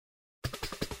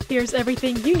Here's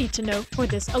everything you need to know for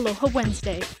this Aloha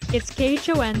Wednesday. It's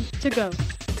KHON to go.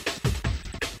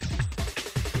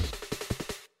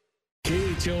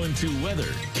 KHON2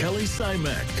 weather, Kelly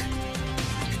Simek.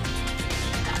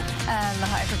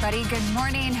 Aloha, everybody. Good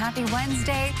morning. Happy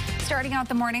Wednesday. Starting out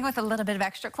the morning with a little bit of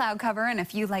extra cloud cover and a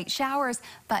few light showers,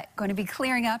 but going to be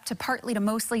clearing up to partly to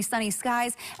mostly sunny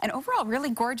skies and overall really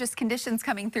gorgeous conditions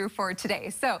coming through for today.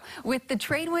 So with the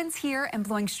trade winds here and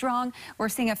blowing strong, we're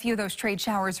seeing a few of those trade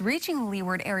showers reaching the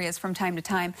leeward areas from time to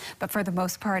time. But for the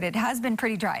most part, it has been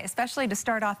pretty dry, especially to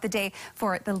start off the day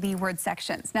for the leeward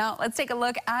sections. Now let's take a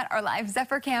look at our live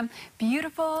Zephyr cam.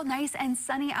 Beautiful, nice and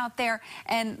sunny out there.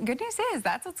 And good news is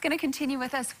that's what's going to continue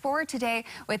with us for today,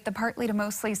 with the partly to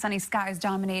mostly sunny skies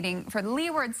dominating for the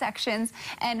leeward sections,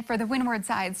 and for the windward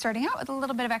side starting out with a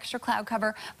little bit of extra cloud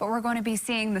cover, but we're going to be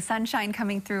seeing the sunshine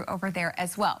coming through over there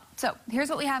as well. So here's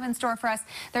what we have in store for us.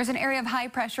 There's an area of high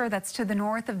pressure that's to the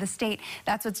north of the state.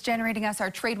 That's what's generating us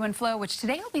our trade wind flow, which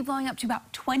today will be blowing up to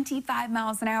about 25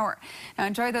 miles an hour. Now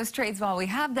enjoy those trades while we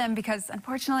have them, because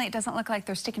unfortunately it doesn't look like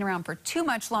they're sticking around for too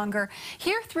much longer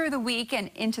here through the week and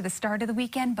into the start of the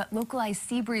weekend, but localized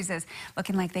sea breezes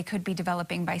looking like they could be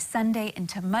developing by Sunday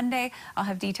into Monday. I'll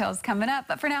have details coming up,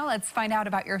 but for now, let's find out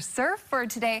about your surf for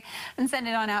today and send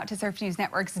it on out to Surf News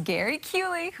Network's Gary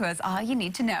Cooley, who has all you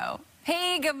need to know.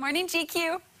 Hey, good morning,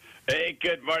 GQ. Hey,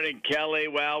 good morning, Kelly.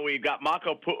 Well, we've got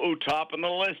Mako Pu'u top on the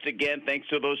list again, thanks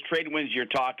to those trade winds you're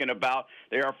talking about.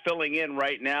 They are filling in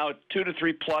right now. It's 2 to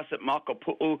 3 plus at Mako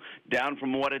Pu'u, down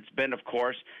from what it's been, of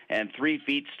course, and 3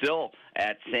 feet still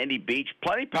at Sandy Beach.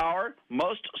 Plenty power.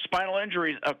 Most spinal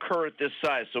injuries occur at this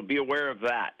size, so be aware of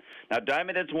that. Now,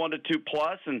 Diamond, it's 1 to 2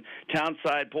 plus, and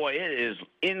Townside, boy, it is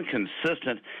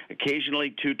inconsistent.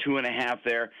 Occasionally 2, 2.5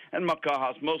 there, and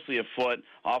Makaha's mostly a foot,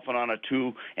 often on a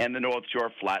 2, and the North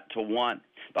Shore flat to 1.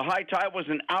 The high tide was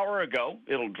an hour ago.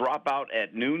 It'll drop out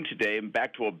at noon today and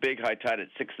back to a big high tide at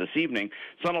 6 this evening.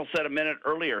 Sun will set a minute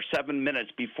earlier, 7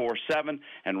 minutes before 7,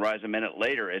 and rise a minute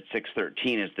later at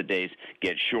 6:13 as the days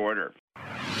get shorter.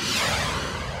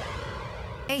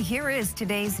 Hey, here is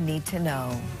today's Need to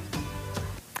Know.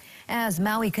 As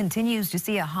Maui continues to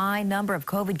see a high number of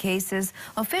COVID cases,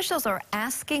 officials are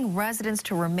asking residents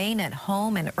to remain at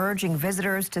home and urging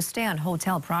visitors to stay on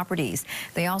hotel properties.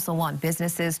 They also want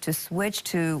businesses to switch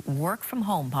to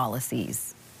work-from-home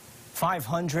policies.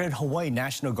 500 Hawaii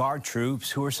National Guard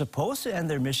troops who are supposed to end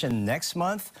their mission next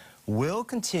month will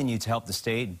continue to help the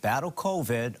state battle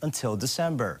COVID until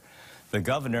December. The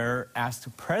governor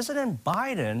asked President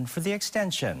Biden for the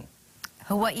extension.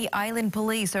 Hawaii Island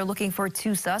police are looking for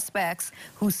 2 suspects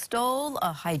who stole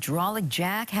a hydraulic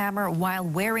jackhammer while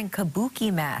wearing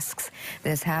kabuki masks.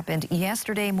 This happened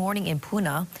yesterday morning in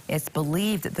Puna. It's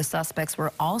believed that the suspects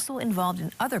were also involved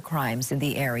in other crimes in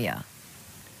the area.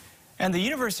 And the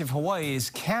University of Hawaii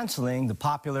is canceling the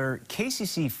popular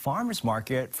KCC Farmers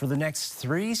Market for the next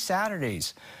 3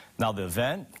 Saturdays. Now, the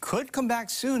event could come back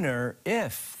sooner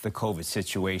if the COVID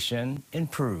situation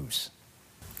improves.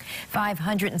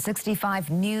 565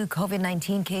 new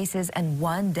COVID-19 cases and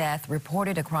 1 death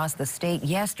reported across the state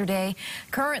yesterday.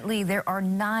 Currently, there are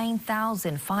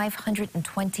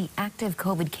 9,520 active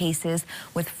COVID cases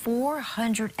with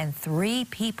 403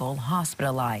 people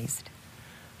hospitalized.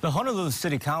 The Honolulu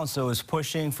City Council is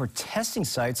pushing for testing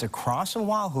sites across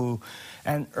Oahu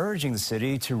and urging the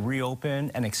city to reopen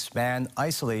and expand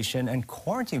isolation and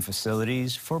quarantine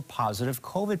facilities for positive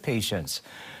COVID patients.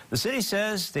 The city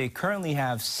says they currently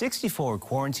have 64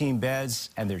 quarantine beds,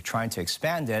 and they're trying to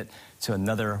expand it to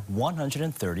another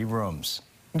 130 rooms.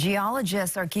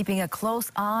 Geologists are keeping a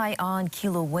close eye on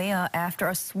Kilauea after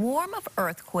a swarm of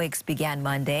earthquakes began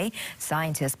Monday.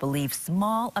 Scientists believe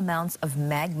small amounts of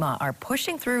magma are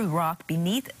pushing through rock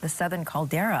beneath the southern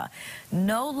caldera.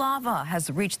 No lava has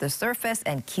reached the surface,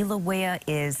 and Kilauea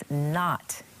is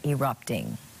not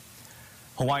erupting.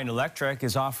 Hawaiian Electric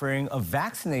is offering a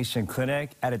vaccination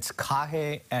clinic at its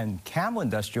Kahe and Camel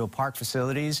Industrial Park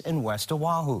facilities in West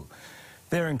Oahu.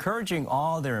 They're encouraging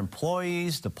all their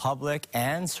employees, the public,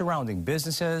 and surrounding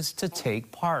businesses to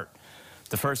take part.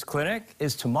 The first clinic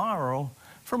is tomorrow.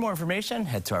 For more information,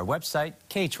 head to our website,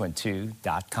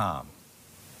 KHON2.com.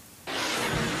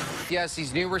 Yes,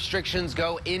 these new restrictions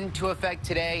go into effect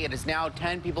today. It is now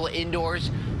 10 people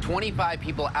indoors, 25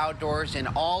 people outdoors, and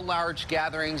all large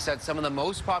gatherings at some of the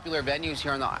most popular venues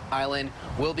here on the island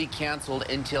will be canceled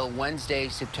until Wednesday,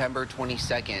 September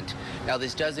 22nd. Now,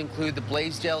 this does include the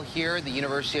Blaisdell here, the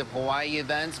University of Hawaii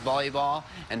events, volleyball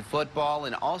and football,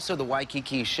 and also the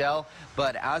Waikiki Shell.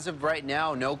 But as of right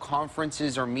now, no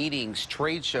conferences or meetings,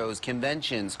 trade shows,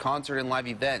 conventions, concert and live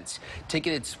events,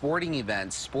 ticketed sporting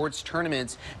events, sports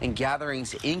tournaments, and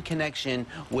gatherings in connection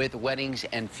with weddings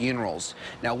and funerals.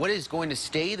 Now, what is going to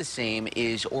stay the same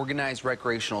is organized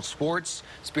recreational sports,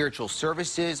 spiritual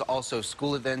services, also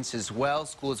school events as well.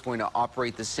 School is going to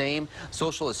operate the same.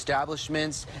 Social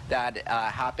establishments that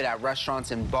happen at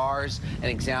restaurants and bars, an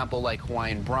example like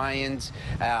Hawaiian Brian's,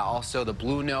 also the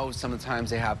Blue Note. Sometimes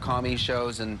they have comedy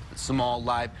shows and small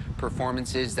live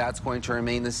performances. That's going to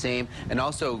remain the same. And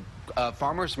also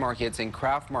farmers markets and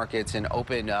craft markets and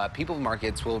open people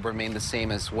markets will remain the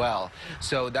same as well.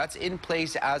 So that's in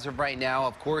place as of right now.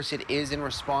 Of course, it is in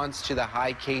response to the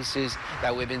high cases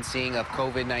that we've been seeing of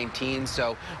COVID-19.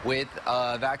 So with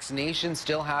vaccination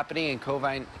still happening and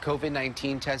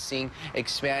COVID-19 testing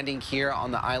expanding here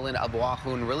on the island of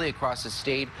Oahu and really across the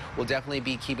state, we'll definitely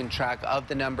be keeping track of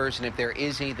the numbers. And if there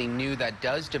is anything new that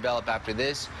does develop after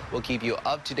this, we'll keep you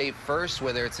up to date first,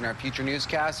 whether it's in our future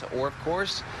newscasts or, of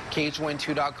course,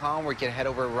 KHON2.com, where you can head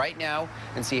over right now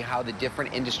and see how the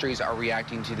different industries are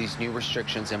reacting to these new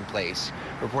restrictions in place.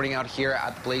 Reporting out here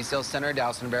at the Blaisdell Center,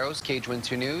 Dallas Navarro,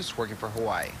 KHON2 News, working for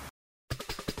Hawaii.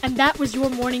 And that was your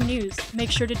morning news.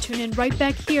 Make sure to tune in right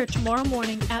back here tomorrow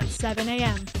morning at 7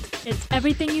 a.m. It's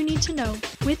everything you need to know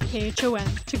with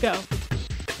KHON to go.